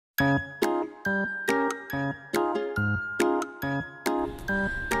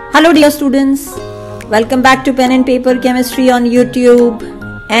Hello dear students, welcome back to Pen and Paper Chemistry on YouTube,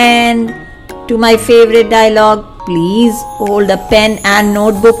 and to my favorite dialogue, please hold a pen and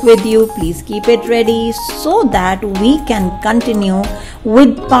notebook with you. Please keep it ready so that we can continue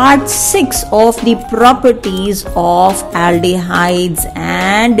with part 6 of the properties of aldehydes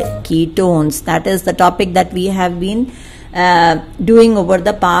and ketones. That is the topic that we have been doing over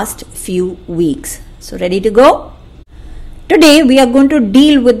the past few weeks. So ready to go? Today we are going to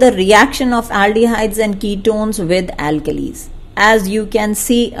deal with the reaction of aldehydes and ketones with alkalis. As you can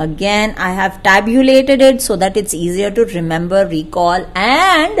see, again I have tabulated it so that it's easier to remember, recall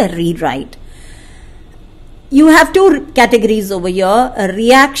and rewrite. You have two categories over here: a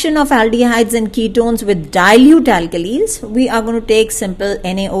reaction of aldehydes and ketones with dilute alkalis. We are going to take simple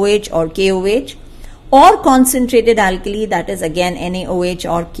NaOH or KOH, or concentrated alkali, that is again NaOH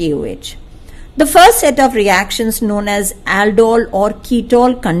or KOH. The first set of reactions, known as aldol or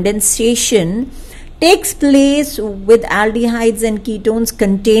ketol condensation, takes place with aldehydes and ketones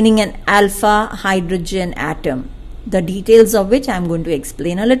containing an alpha hydrogen atom, the details of which I am going to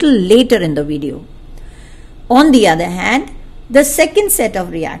explain a little later in the video. On the other hand, the second set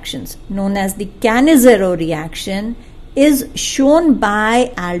of reactions, known as the Cannizzaro reaction, is shown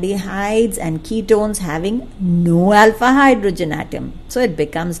by aldehydes and ketones having no alpha hydrogen atom. So it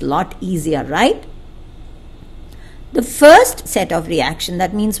becomes a lot easier, right? The first set of reaction,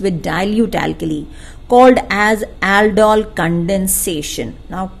 that means with dilute alkali, called as aldol condensation.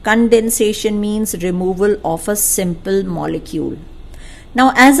 Now condensation means removal of a simple molecule.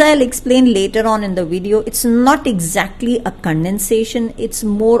 Now, as I'll explain later on in the video, it's not exactly a condensation, it's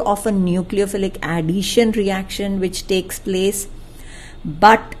more of a nucleophilic addition reaction which takes place.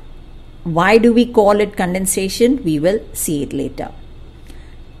 But why do we call it condensation? We will see it later.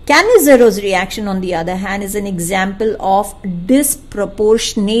 Cannizzaro's reaction, on the other hand, is an example of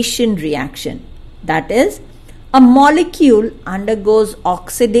disproportionation reaction. That is, a molecule undergoes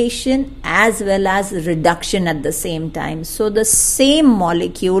oxidation as well as reduction at the same time. So the same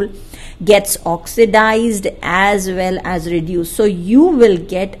molecule gets oxidized as well as reduced. So you will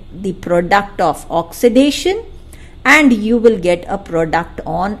get the product of oxidation and you will get a product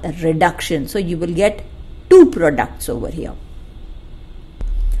on reduction. So you will get two products over here.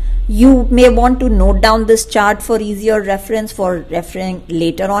 You may want to note down this chart for easier reference, for referring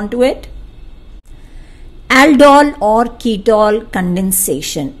later on to it. Aldol or ketol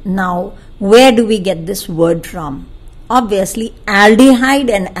condensation. Now, where do we get this word from? Obviously, aldehyde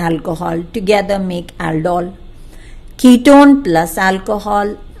and alcohol together make aldol. Ketone plus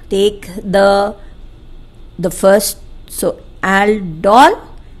alcohol take the first, so aldol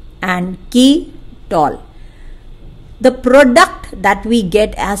and ketol. The product that we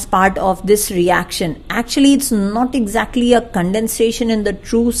get as part of this reaction, actually it's not exactly a condensation in the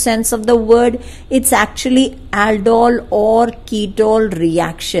true sense of the word, it's actually aldol or ketol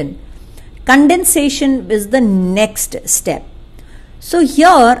reaction. Condensation is the next step. So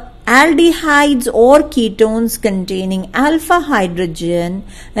here aldehydes or ketones containing alpha hydrogen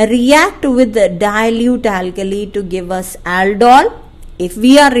react with the dilute alkali to give us aldol if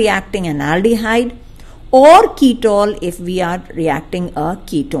we are reacting an aldehyde, or ketol if we are reacting a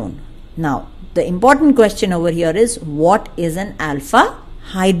ketone. Now, the important question over here is, what is an alpha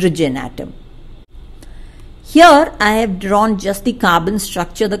hydrogen atom? Here I have drawn just the carbon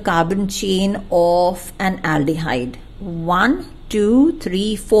structure, the carbon chain of an aldehyde. 1, 2,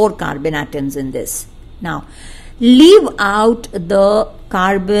 3, 4 carbon atoms in this. Now, leave out the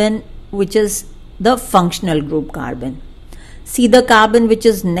carbon which is the functional group carbon. See the carbon which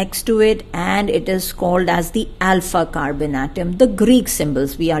is next to it, and it is called as the alpha carbon atom, the Greek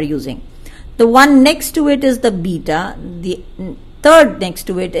symbols we are using. The one next to it is the beta, the third next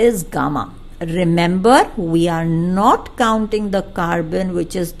to it is gamma. Remember, we are not counting the carbon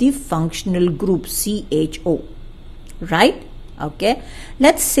which is the functional group CHO, right? Okay,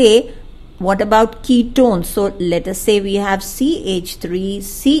 let's say, what about ketones? So let us say we have CH3,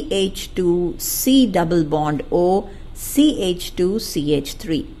 CH2, C double bond O, CH2,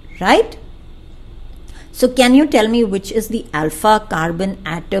 CH3, right? So can you tell me which is the alpha carbon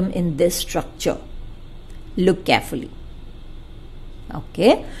atom in this structure? Look carefully.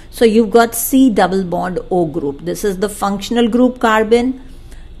 Okay, so you've got C double bond O group. This is the functional group carbon.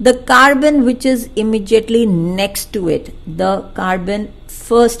 The carbon which is immediately next to it, the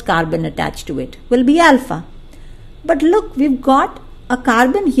first carbon attached to it, will be alpha. But look, we've got a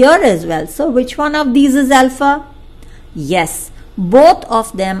carbon here as well. So which one of these is alpha? Yes, Both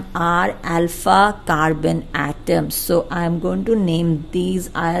of them are alpha carbon atoms. So I am going to name these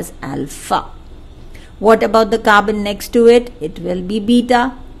as alpha. What about the carbon next to it? It will be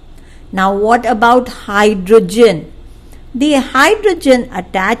beta. Now what about hydrogen? The hydrogen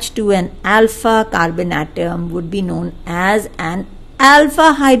attached to an alpha carbon atom would be known as an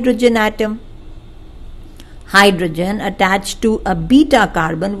alpha hydrogen atom. Hydrogen attached to a beta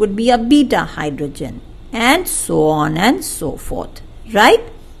carbon would be a beta hydrogen, and so on and so forth, right?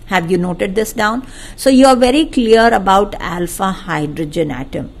 Have you noted this down? So you are very clear about alpha hydrogen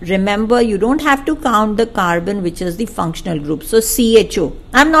atom. Remember, you don't have to count the carbon which is the functional group. So CHO,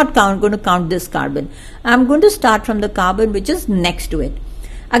 I'm not going to count this carbon. I'm going to start from the carbon which is next to it.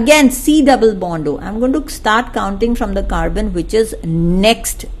 Again, C double bond O, I'm going to start counting from the carbon which is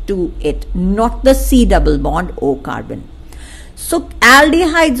next to it, not the C double bond O carbon. So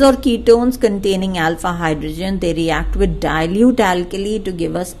aldehydes or ketones containing alpha hydrogen, they react with dilute alkali to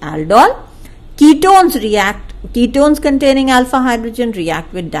give us aldol. Ketones containing alpha hydrogen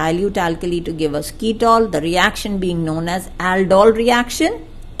react with dilute alkali to give us ketol, the reaction being known as aldol reaction.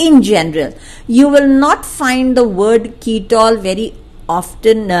 In general, you will not find the word ketol very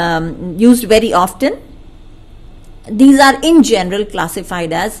often used very often. These are in general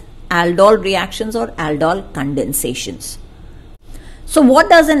classified as aldol reactions or aldol condensations. So what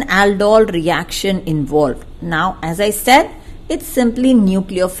does an aldol reaction involve? Now, as I said, it's simply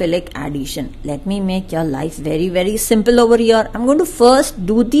nucleophilic addition. Let me make your life very, very simple over here. I'm going to first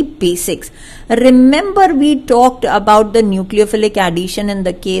do the basics. Remember, we talked about the nucleophilic addition in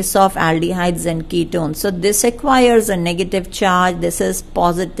the case of aldehydes and ketones. So this acquires a negative charge. This is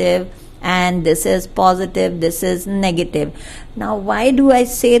positive. And this is positive, this is negative. Now, why do I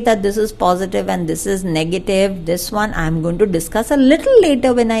say that this is positive and this is negative? This one I am going to discuss a little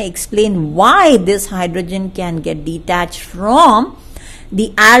later when I explain why this hydrogen can get detached from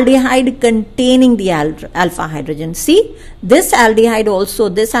the aldehyde containing the alpha hydrogen. See, this aldehyde also,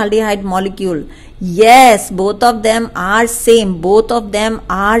 this aldehyde molecule, yes, both of them are same. Both of them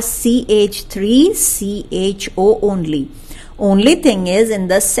are CH3, CHO only. Only thing is, in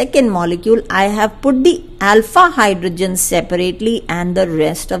the second molecule, I have put the alpha hydrogen separately and the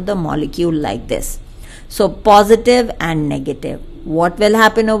rest of the molecule like this. So positive and negative. What will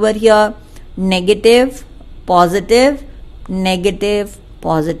happen over here? Negative, positive, negative,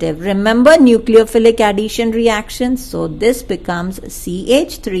 positive. Remember nucleophilic addition reaction. So this becomes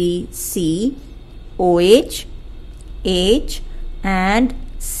CH3, COH, H and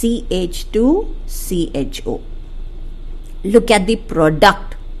CH2, CHO. Look at the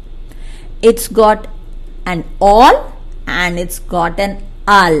product. It's got an ol and it's got an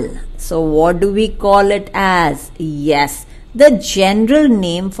ul. So what do we call it as? Yes, the general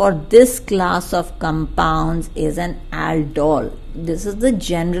name for this class of compounds is an aldol. This is the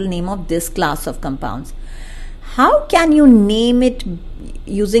general name of this class of compounds. How can you name it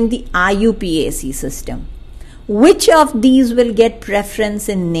using the IUPAC system? Which of these will get preference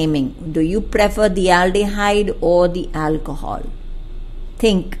in naming? Do you prefer the aldehyde or the alcohol?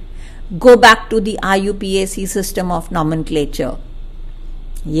 Think. Go back to the IUPAC system of nomenclature.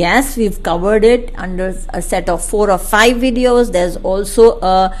 Yes, we've covered it under a set of 4 or 5 videos. There's also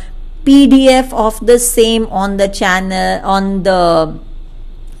a PDF of the same on the channel, on the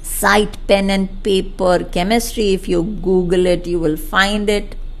site Pen and Paper Chemistry. If you Google it, you will find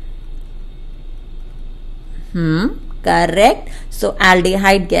it. Correct. So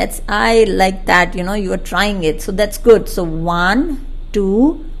aldehyde gets, I like that, you are trying it. So that's good. So 1,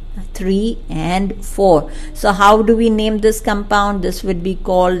 2, 3 and 4. So how do we name this compound? This would be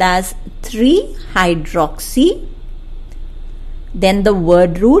called as 3-hydroxy. Then the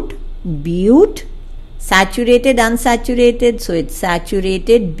word root, bute, saturated, unsaturated. So it's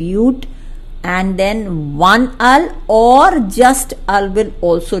saturated, bute. And then one ul or just ul will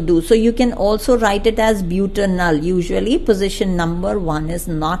also do. So you can also write it as butanol. Usually position number 1 is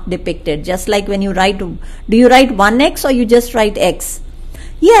not depicted. Just like when you write, do you write 1x or you just write x?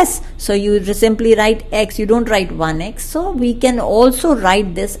 Yes, so you simply write x, you don't write 1x. So we can also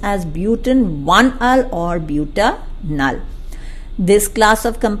write this as butan 1ul or butanol. This class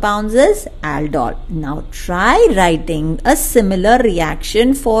of compounds is aldol. Now try writing a similar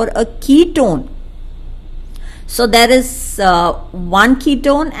reaction for a ketone. So there is one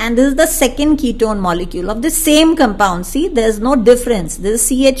ketone and this is the second ketone molecule of the same compound. See, there is no difference.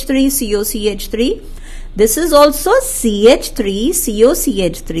 This is CH3, COCH3. This is also CH3,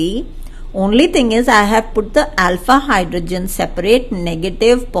 COCH3. Only thing is I have put the alpha hydrogen separate,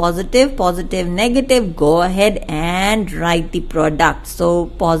 negative, positive, positive, negative. Go ahead and write the product. So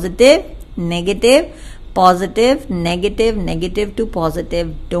positive, negative, positive, negative, negative to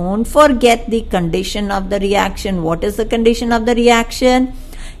positive. Don't forget the condition of the reaction. What is the condition of the reaction?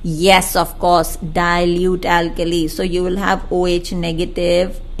 Yes, of course, dilute alkali. So you will have OH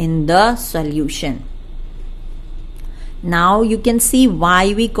negative in the solution. Now you can see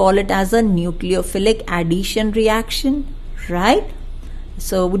why we call it as a nucleophilic addition reaction, right?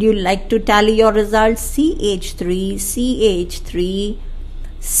 So would you like to tally your results? CH3, CH3,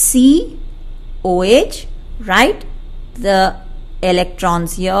 COH, right? The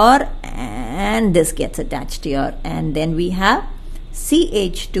electrons here and this gets attached here, and then we have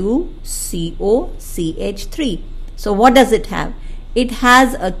CH2CO CH3. So what does it have? It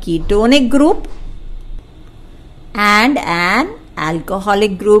has a ketonic group and an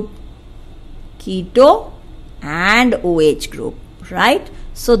alcoholic group, keto and OH group, right?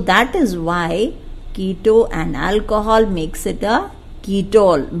 So that is why keto and alcohol makes it a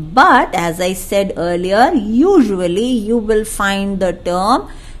ketol. But as I said earlier, usually you will find the term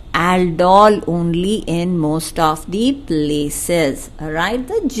aldol only in most of the places, right?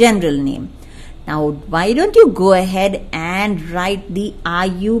 The general name. Now why don't you go ahead and write the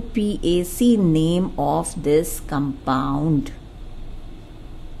IUPAC name of this compound?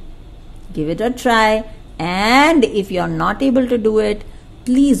 Give it a try, and if you are not able to do it,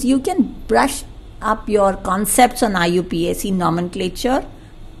 please you can brush up your concepts on IUPAC nomenclature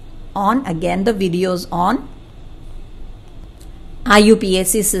on again the videos on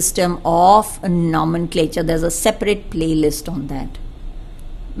IUPAC system of nomenclature. There's a separate playlist on that.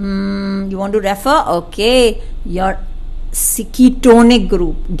 You want to refer? Okay, your ketonic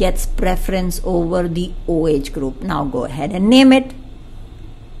group gets preference over the OH group. Now go ahead and name it.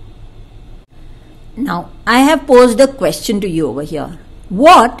 Now I have posed a question to you over here.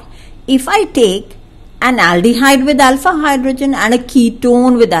 What if I take an aldehyde with alpha hydrogen and a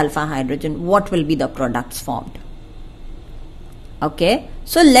ketone with alpha hydrogen? What will be the products formed? Okay,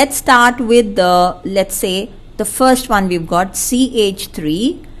 so let's start with the, let's say the first one we've got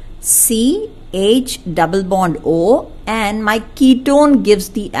CH3, CH double bond O, and my ketone gives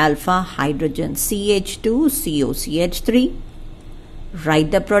the alpha hydrogen CH2COCH3. Write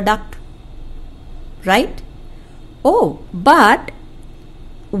the product, right? Oh, but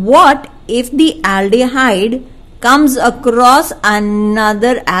what if the aldehyde comes across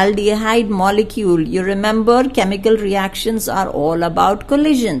another aldehyde molecule? You remember chemical reactions are all about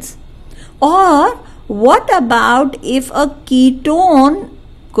collisions. Or what about if a ketone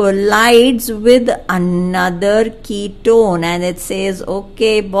collides with another ketone and it says,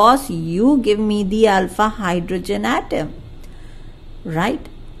 okay boss, you give me the alpha hydrogen atom, right?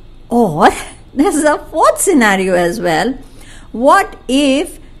 Or there's a fourth scenario as well. What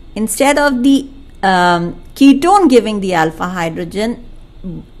if instead of the ketone giving the alpha hydrogen,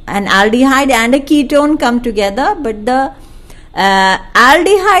 an aldehyde and a ketone come together, but the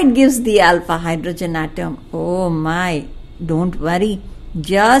aldehyde gives the alpha hydrogen atom? Oh my, don't worry,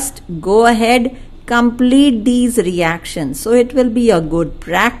 just go ahead, complete these reactions. So it will be a good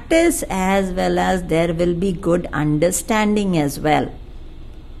practice as well as there will be good understanding as well.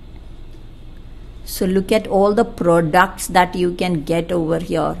 So look at all the products that you can get over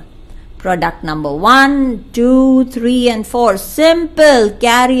here. Product number 1, 2, 3 and 4. Simple.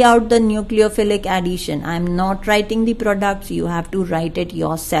 Carry out the nucleophilic addition. I am not writing the products. You have to write it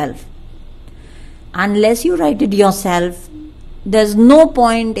yourself. Unless you write it yourself, there's no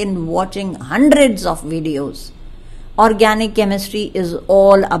point in watching hundreds of videos. Organic chemistry is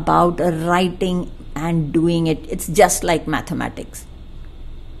all about writing and doing it. It's just like mathematics.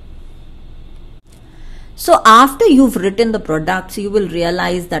 So after you've written the products, you will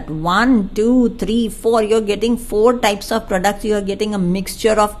realize that 1, 2, 3, 4, you're getting 4 types of products. You're getting a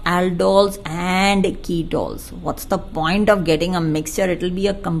mixture of aldols and ketols. What's the point of getting a mixture? It will be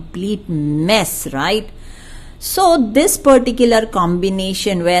a complete mess, right? So this particular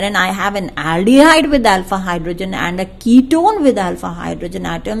combination wherein I have an aldehyde with alpha hydrogen and a ketone with alpha hydrogen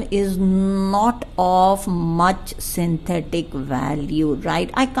atom is not of much synthetic value, right?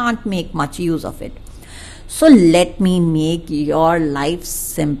 I can't make much use of it. So let me make your life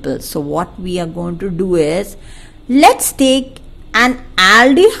simple. So what we are going to do is, let's take an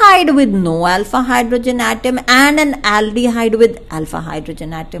aldehyde with no alpha hydrogen atom and an aldehyde with alpha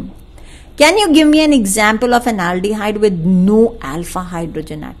hydrogen atom. Can you give me an example of an aldehyde with no alpha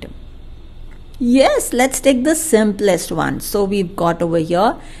hydrogen atom? Yes, let's take the simplest one. So we've got over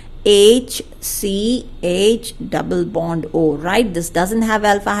here HCH double bond O, right? This doesn't have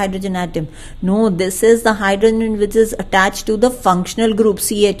alpha hydrogen atom. No, this is the hydrogen which is attached to the functional group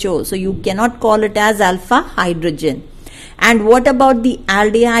CHO. So you cannot call it as alpha hydrogen. And what about the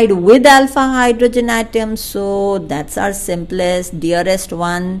aldehyde with alpha hydrogen atom? So that's our simplest, dearest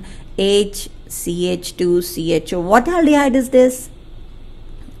one, HCH2CHO. What aldehyde is this?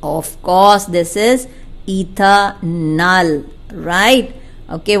 Of course, this is ethanol, right?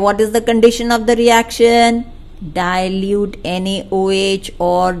 Okay, what is the condition of the reaction? Dilute NaOH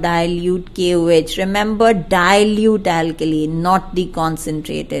or dilute KOH. Remember, dilute alkali, not the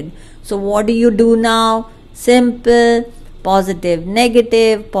concentrated. So what do you do now? Simple. Positive,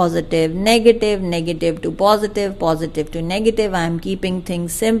 negative, positive, negative, negative to positive, positive to negative. I am keeping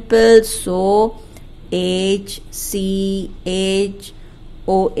things simple. So HCH,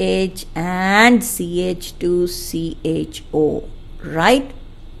 OH and CH2CHO, right?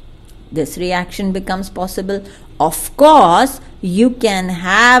 This reaction becomes possible. Of course, you can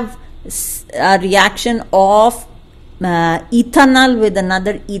have a reaction of ethanol with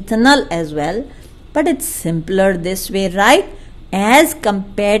another ethanol as well. But it's simpler this way, right? As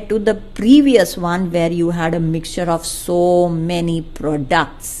compared to the previous one where you had a mixture of so many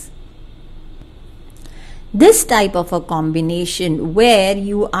products. This type of a combination where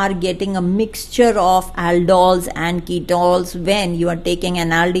you are getting a mixture of aldols and ketones, when you are taking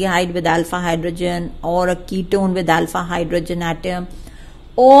an aldehyde with alpha hydrogen or a ketone with alpha hydrogen atom,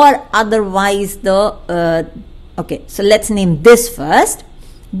 or otherwise okay, so let's name this first.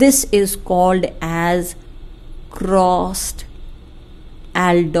 This is called as crossed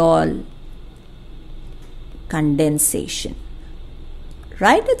aldol condensation,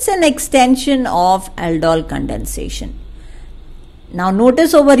 right? It's an extension of aldol condensation. Now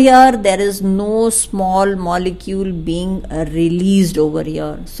notice over here, there is no small molecule being released over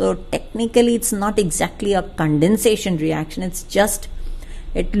here. So technically it's not exactly a condensation reaction. It's just,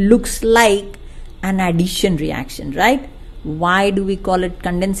 it looks like an addition reaction, right? Why do we call it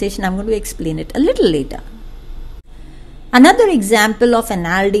condensation? I'm going to explain it a little later. Another example of an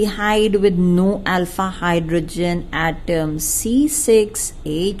aldehyde with no alpha hydrogen atom,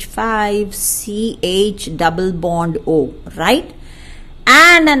 C6H5CH double bond O, right?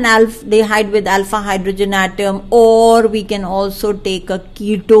 And an aldehyde with alpha hydrogen atom, or we can also take a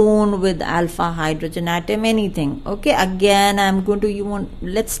ketone with alpha hydrogen atom, anything. Okay, again I'm going to,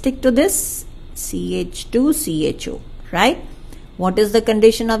 let's stick to this CH2CHO. Right? What is the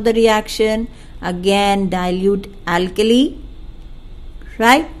condition of the reaction? Again, dilute alkali.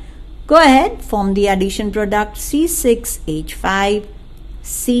 Right? Go ahead, form the addition product C6H5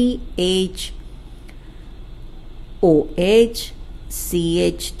 CHOH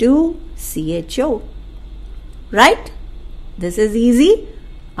CH2CHO. Right? This is easy.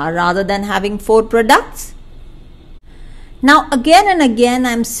 Rather than having 4 products. Now again and again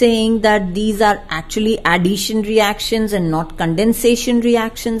I'm saying that these are actually addition reactions and not condensation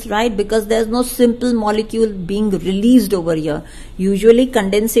reactions, right? Because there's no simple molecule being released over here. Usually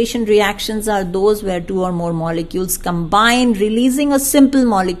condensation reactions are those where 2 or more molecules combine, releasing a simple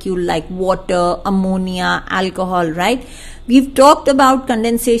molecule like water, ammonia, alcohol, right? We've talked about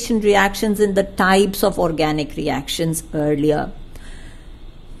condensation reactions in the types of organic reactions earlier.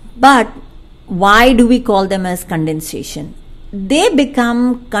 But why do we call them as condensation? They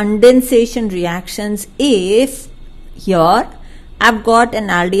become condensation reactions if here I've got an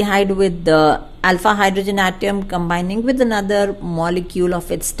aldehyde with the alpha hydrogen atom combining with another molecule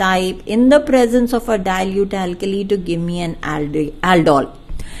of its type in the presence of a dilute alkali to give me an aldol.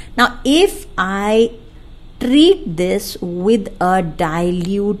 Now if I treat this with a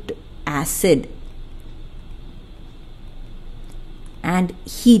dilute acid and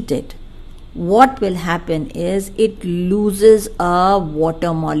heat it, what will happen is it loses a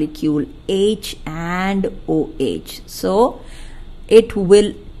water molecule H and OH. So it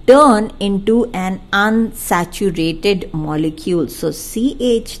will turn into an unsaturated molecule. So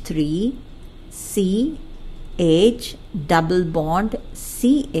CH3 CH double bond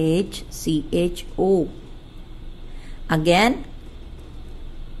CH CHO. Again,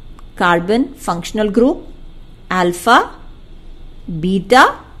 carbon functional group alpha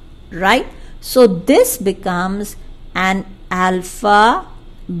beta, right? So this becomes an alpha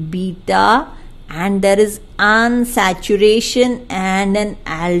beta and there is unsaturation and an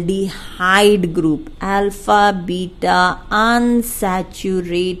aldehyde group, alpha beta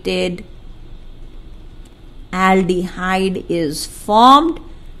unsaturated aldehyde is formed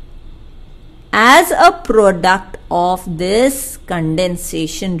as a product of this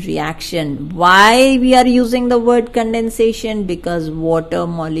condensation reaction. Why we are using the word condensation? Because water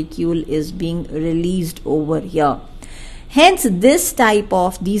molecule is being released over here. Hence, these type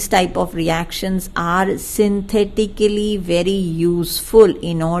of reactions are synthetically very useful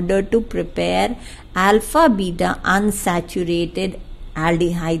in order to prepare alpha beta unsaturated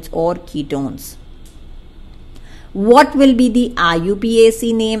aldehydes or ketones. What will be the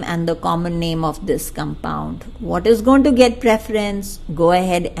IUPAC name and the common name of this compound? What is going to get preference? Go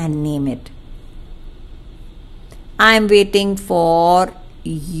ahead and name it. I am waiting for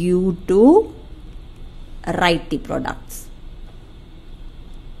you to write the products.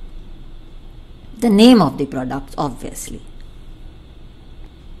 The name of the products, obviously.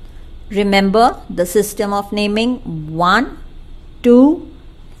 Remember the system of naming: 1, 2,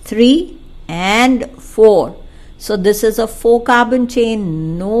 3 and 4. So this is a 4-carbon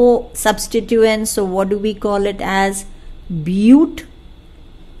chain, no substituents. So what do we call it as? Bute.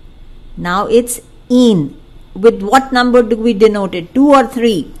 Now it's ene. With what number do we denote it? 2 or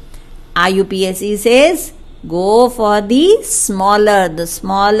 3? IUPAC says go for the smaller. The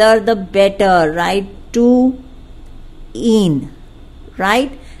smaller the better, right? 2 ene,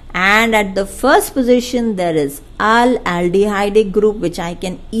 right? And at the first position there is aldehydic group, which I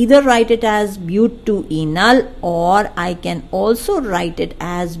can either write it as but2-enal, or I can also write it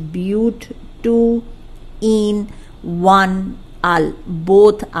as but2-en1-al.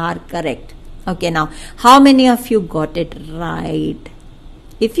 Both are correct. Okay, now how many of you got it right?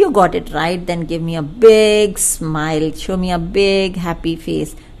 If you got it right, then give me a big smile, show me a big happy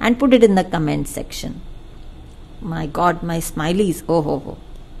face and put it in the comment section. My God, my smileys. Oh ho ho.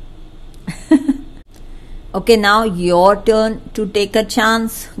 Okay, now your turn to take a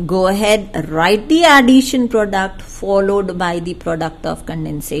chance. Go ahead, write the addition product followed by the product of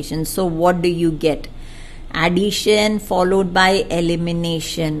condensation. So what do you get? Addition followed by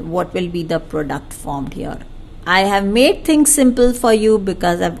elimination. What will be the product formed here? I have made things simple for you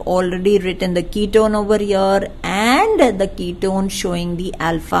because I've already written the ketone over here and the ketone showing the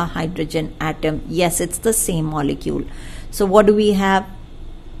alpha hydrogen atom. Yes, it's the same molecule. So what do we have?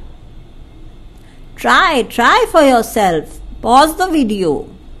 Try for yourself. Pause the video.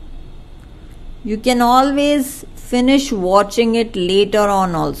 You can always finish watching it later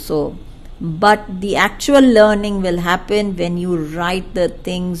on also. But the actual learning will happen when you write the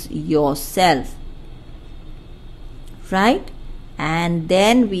things yourself. Right? And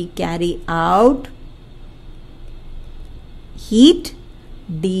then we carry out heat,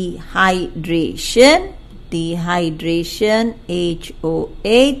 dehydration,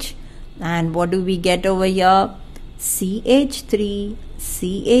 HOH. And what do we get over here? CH3,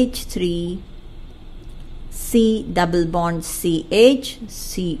 C double bond CH,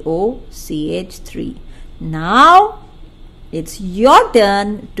 CO, CH3. Now it's your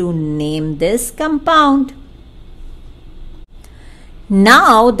turn to name this compound.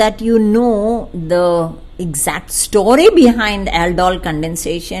 Now that you know the exact story behind aldol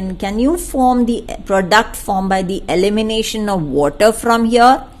condensation, can you form the product formed by the elimination of water from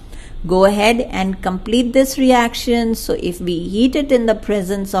here? Go ahead and complete this reaction. So if we heat it in the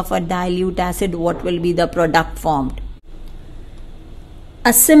presence of a dilute acid, what will be the product formed?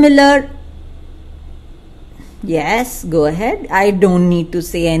 A similar, yes, go ahead. I don't need to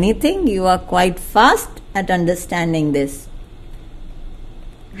say anything. You are quite fast at understanding this.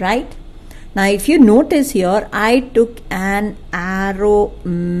 Right? Now if you notice here, I took an aromatic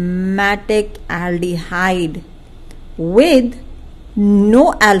aldehyde with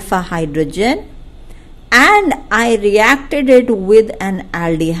no alpha hydrogen and I reacted it with an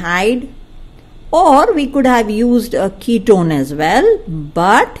aldehyde, or we could have used a ketone as well,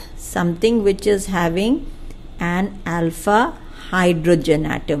 but something which is having an alpha hydrogen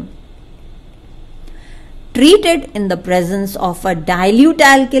atom. Treated in the presence of a dilute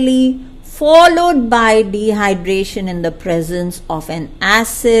alkali followed by dehydration in the presence of an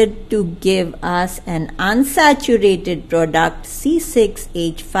acid to give us an unsaturated product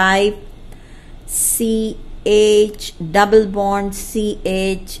C6H5 CH double bond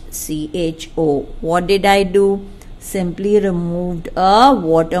CH CHO. What did I do? Simply removed a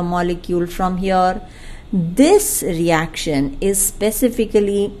water molecule from here. This reaction is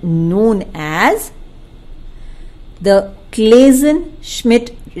specifically known as the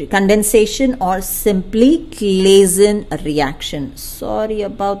Claisen-Schmidt condensation or simply Claisen reaction. Sorry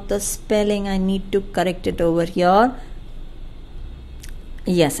about the spelling, I need to correct it over here.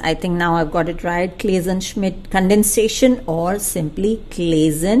 Yes, I think now I've got it right. Claisen-Schmidt condensation or simply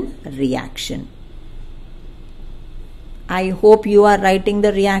Claisen reaction. I hope you are writing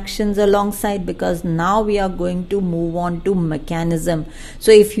the reactions alongside, because now we are going to move on to mechanism.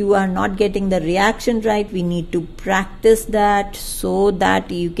 So if you are not getting the reaction right, we need to practice that so that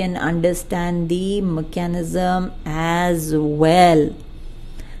you can understand the mechanism as well.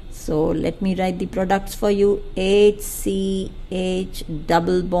 So let me write the products for you. HCH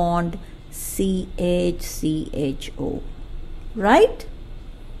double bond CHCHO, right?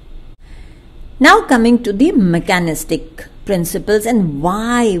 Now coming to the mechanistic principles and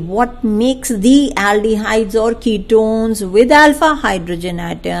why, what makes the aldehydes or ketones with alpha hydrogen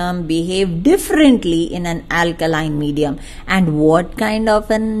atom behave differently in an alkaline medium. And what kind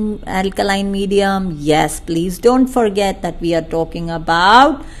of an alkaline medium? Yes, please don't forget that we are talking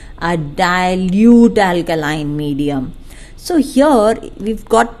about a dilute alkaline medium. So here we've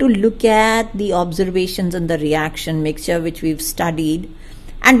got to look at the observations in the reaction mixture which we've studied.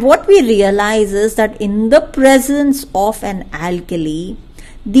 And what we realize is that in the presence of an alkali,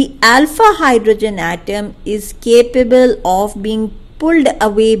 the alpha hydrogen atom is capable of being pulled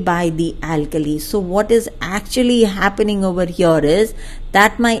away by the alkali. So what is actually happening over here is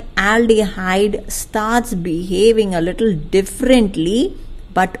that my aldehyde starts behaving a little differently,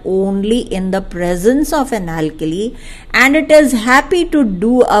 but only in the presence of an alkali, and it is happy to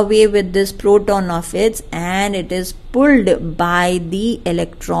do away with this proton of its, and it is pulled by the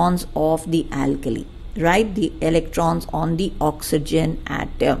electrons of the alkali, right? The electrons on the oxygen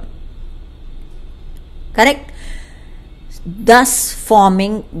atom. Correct? Thus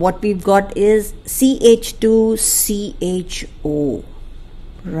forming what we've got is CH2CHO,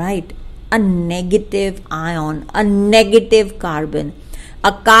 right? A negative ion, a negative carbon.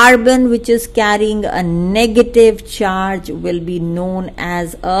 A carbon which is carrying a negative charge will be known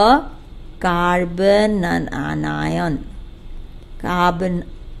as a carbon anion. A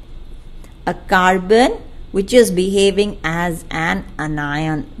carbon which is behaving as an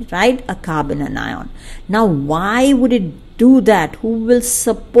anion, right? A carbon anion. Now, why would it do that? Who will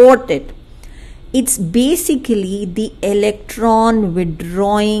support it? It's basically the electron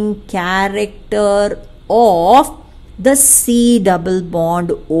withdrawing character of the C double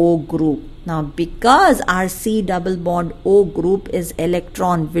bond O group. Now, because our C double bond O group is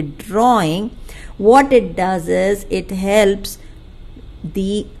electron withdrawing, what it does is it helps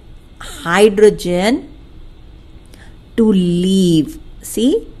the hydrogen to leave.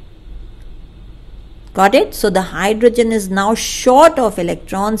 See? Got it? So the hydrogen is now short of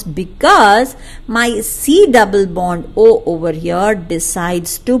electrons because my C double bond O over here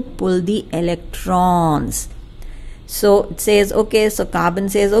decides to pull the electrons. So it says, okay, so carbon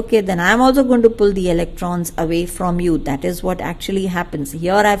says, okay, then I am also going to pull the electrons away from you. That is what actually happens.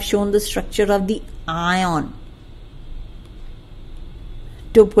 Here I have shown the structure of the ion.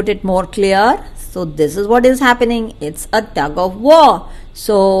 To put it more clear, so this is what is happening. It's a tug of war.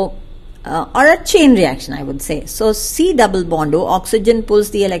 So, or a chain reaction, I would say. So C double bond O, oxygen pulls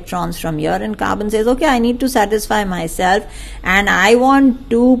the electrons from here, and carbon says, okay, I need to satisfy myself and I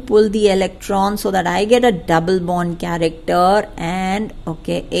want to pull the electrons so that I get a double bond character, and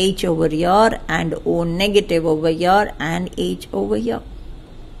okay, H over here and O negative over here and H over here.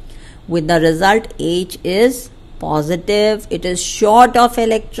 With the result, H is positive, it is short of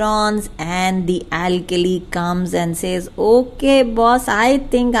electrons, and the alkali comes and says, okay boss, I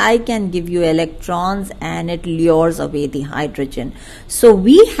think I can give you electrons, and it lures away the hydrogen. So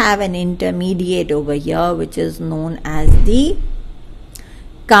we have an intermediate over here which is known as the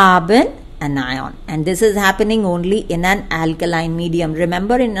carbon anion, and this is happening only in an alkaline medium.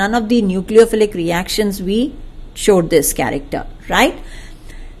 Remember, in none of the nucleophilic reactions we showed this character, right?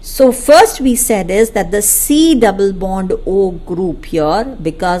 So first we said is that the C double bond O group here,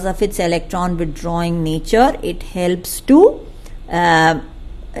 because of its electron withdrawing nature, it helps the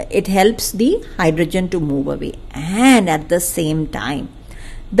hydrogen to move away. And at the same time,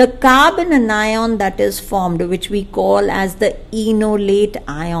 the carbon anion that is formed, which we call as the enolate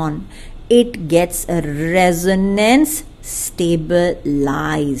ion, it gets a resonance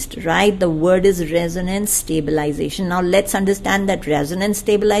stabilized, right? The word is resonance stabilization. Now let's understand that resonance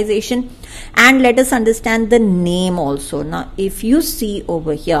stabilization, and let us understand the name also. Now if you see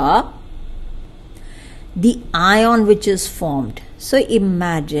over here the ion which is formed, so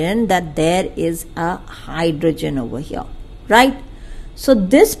imagine that there is a hydrogen over here, right? So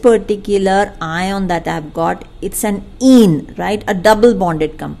this particular ion that I've got, it's an ene, right? A double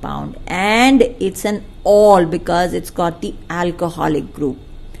bonded compound, and it's an ol because it's got the alcoholic group.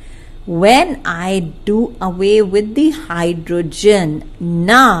 When I do away with the hydrogen,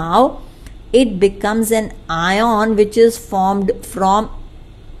 now it becomes an ion which is formed from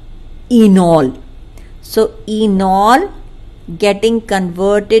enol. So enol getting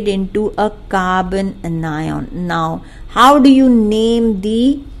converted into a carbon anion. Now, how do you name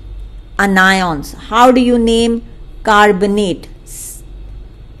the anions? How do you name carbonate?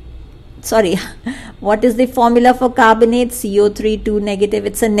 Sorry, what is the formula for carbonate? CO3 2 negative.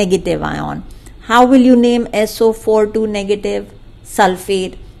 It's a negative ion. How will you name SO4 2 negative?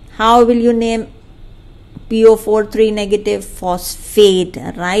 Sulfate. How will you name PO4 3 negative? Phosphate,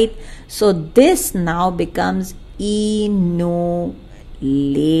 right? So this now becomes enolate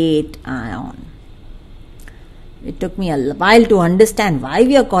ion. It took me a while to understand why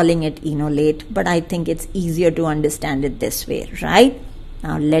we are calling it enolate, but I think it's easier to understand it this way, right?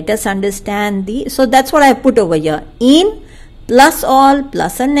 Now let us understand so that's what I put over here. En plus all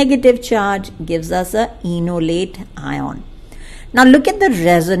plus a negative charge gives us a enolate ion. Now look at the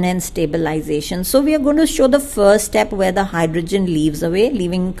resonance stabilization. So we are going to show the first step where the hydrogen leaves away,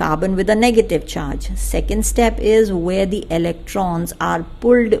 leaving carbon with a negative charge. Second step is where the electrons are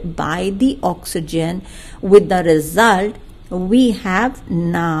pulled by the oxygen. With the result, we have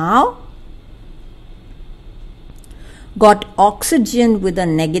now got oxygen with a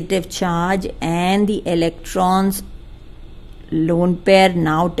negative charge and the electrons lone pair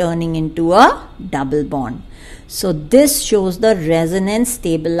now turning into a double bond. So this shows the resonance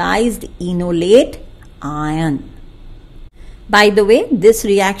stabilized enolate ion. By the way, this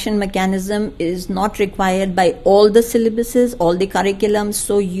reaction mechanism is not required by all the syllabuses, all the curriculums,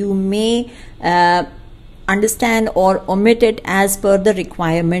 so you may understand or omit it as per the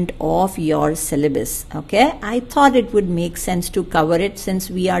requirement of your syllabus. Okay, I thought it would make sense to cover it since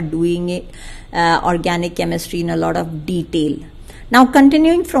we are doing it organic chemistry in a lot of detail. Now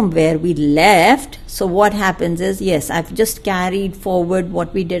continuing from where we left, so what happens is, yes, I've just carried forward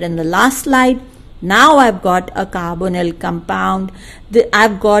what we did in the last slide. Now I've got a carbonyl compound.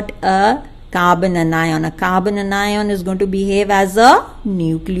 I've got a carbon anion. A carbon anion is going to behave as a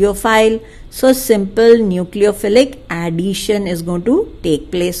nucleophile. So simple nucleophilic addition is going to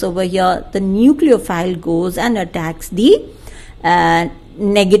take place over here. The nucleophile goes and attacks the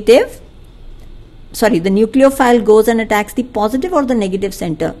the nucleophile goes and attacks the positive or the negative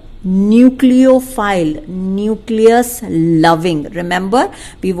center? Nucleophile, nucleus loving. Remember,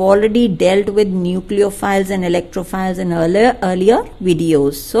 we've already dealt with nucleophiles and electrophiles in earlier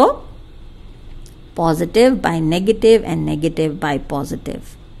videos. So, positive by negative and negative by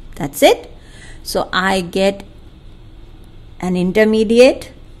positive. That's it. So, I get an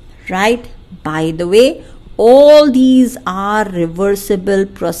intermediate, right? By the way, all these are reversible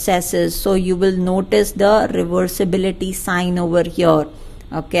processes. So you will notice the reversibility sign over here.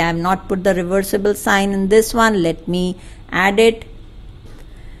 Okay, I have not put the reversible sign in this one. Let me add it.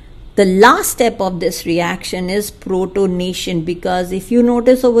 The last step of this reaction is protonation, because if you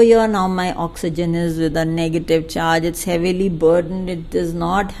notice over here, now my oxygen is with a negative charge. It's heavily burdened. It is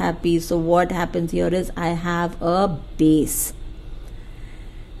not happy. So what happens here is I have a base.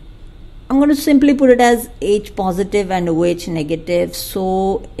 I'm going to simply put it as H positive and OH negative.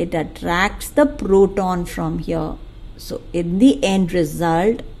 So it attracts the proton from here. So in the end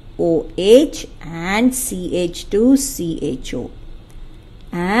result, OH and CH2CHO.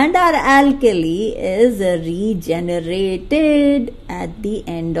 And our alkali is regenerated at the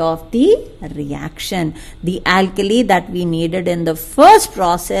end of the reaction. The alkali that we needed in the first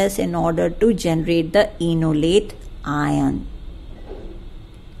process in order to generate the enolate ion.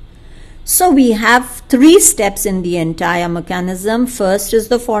 So we have three steps in the entire mechanism. First is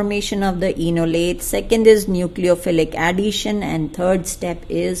the formation of the enolate, second is nucleophilic addition, and third step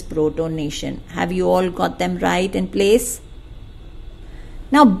is protonation. Have you all got them right in place?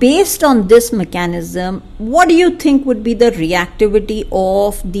 Now based on this mechanism, what do you think would be the reactivity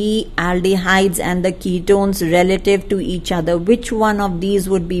of the aldehydes and the ketones relative to each other? Which one of these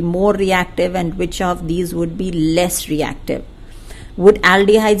would be more reactive and which of these would be less reactive? Would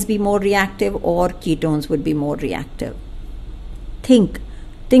aldehydes be more reactive or ketones would be more reactive? Think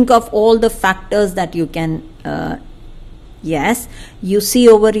of all the factors that you can, yes, you see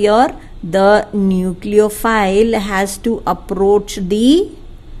over here the nucleophile has to approach the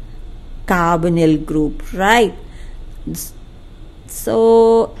carbonyl group, right?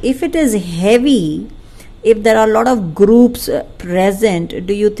 So if it is heavy, if there are a lot of groups present,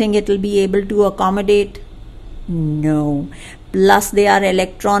 do you think it will be able to accommodate? No. Plus they are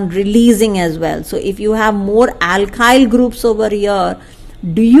electron releasing as well. So if you have more alkyl groups over here,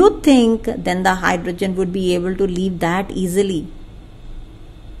 do you think then the hydrogen would be able to leave that easily?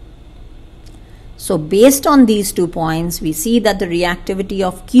 So based on these 2 points, we see that the reactivity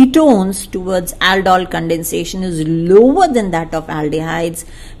of ketones towards aldol condensation is lower than that of aldehydes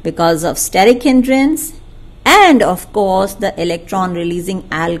because of steric hindrance and of course the electron releasing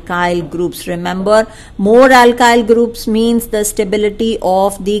alkyl groups. Remember, more alkyl groups means the stability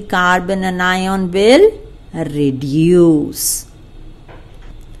of the carbon anion will reduce.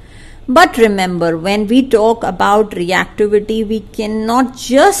 But remember, when we talk about reactivity, we cannot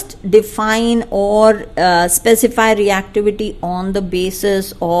just define or specify reactivity on the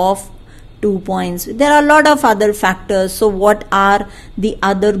basis of 2 points. There are a lot of other factors. So what are the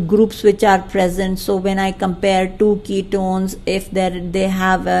other groups which are present? So when I compare two ketones, if they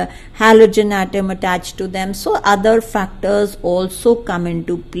have a halogen atom attached to them, so other factors also come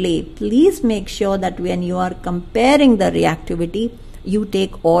into play. Please make sure that when you are comparing the reactivity, you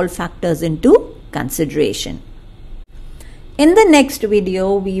take all factors into consideration. In the next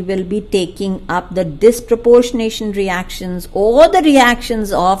video, we will be taking up the disproportionation reactions or the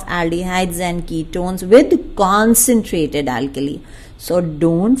reactions of aldehydes and ketones with concentrated alkali. So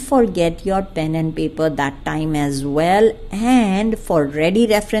don't forget your pen and paper that time as well. And for ready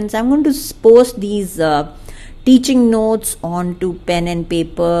reference, I'm going to post these teaching notes onto pen and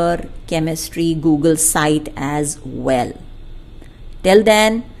paper chemistry Google site as well. Till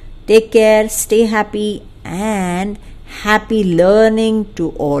then, take care, stay happy, and happy learning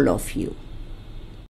to all of you.